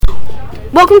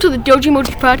Welcome to the Doji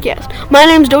Moji podcast. My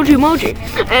name's Doji Moji,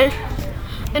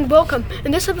 and welcome.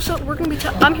 In this episode, we're gonna be.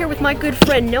 I'm here with my good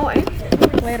friend Noe.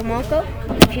 Little Moco,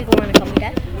 if you want to call me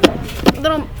that.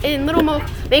 Little Mo.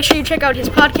 Make sure you check out his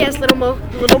podcast, Little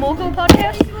Moco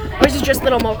podcast, or is it just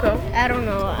Little Moco? I don't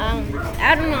know.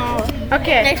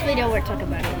 Okay. Next video we're talking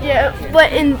about it. Yeah,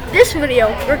 but in this video,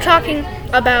 we're talking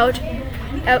about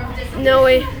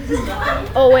Noe's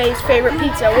always favorite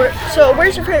pizza.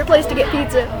 Where's your favorite place to get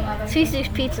pizza? Cece's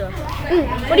Pizza.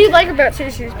 What do you like about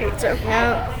Cece's Pizza?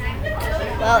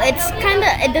 Well, it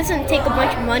doesn't take a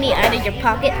bunch of money out of your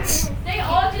pockets.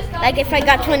 Like if I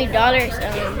got $20,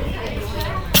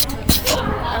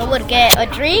 I would get a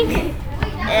drink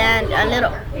and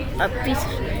a piece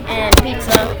and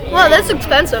pizza. Well, that's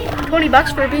expensive.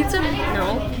 $20 for a pizza?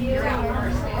 No.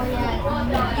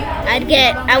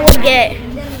 I would get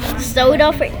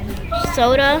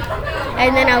soda,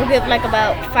 and then I'll give like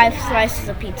about 5 slices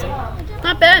of pizza.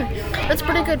 Not bad. That's a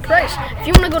pretty good price. If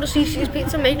you want to go to Cece's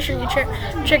Pizza, make sure you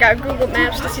check out Google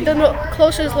Maps to see the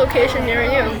closest location near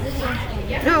you.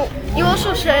 Now, you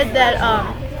also said that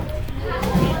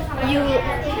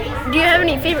do you have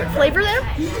any favorite flavor there?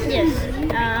 Yes.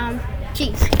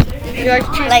 Cheese. You like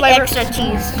cheese like flavor? Extra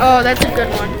cheese. Oh, that's a good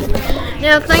one.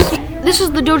 Now, thank you. This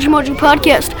is the Doji Moji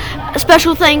podcast. A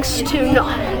special thanks to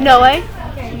Noe.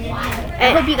 I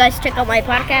hope you guys check out my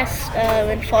podcast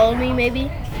and follow me maybe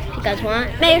if you guys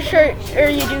want. Make sure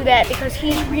you do that because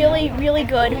he's really, really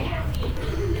good.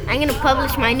 I'm going to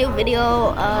publish my new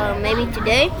video maybe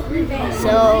today.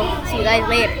 So, see you guys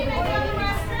later.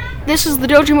 This is the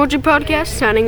Doji Moji podcast signing off.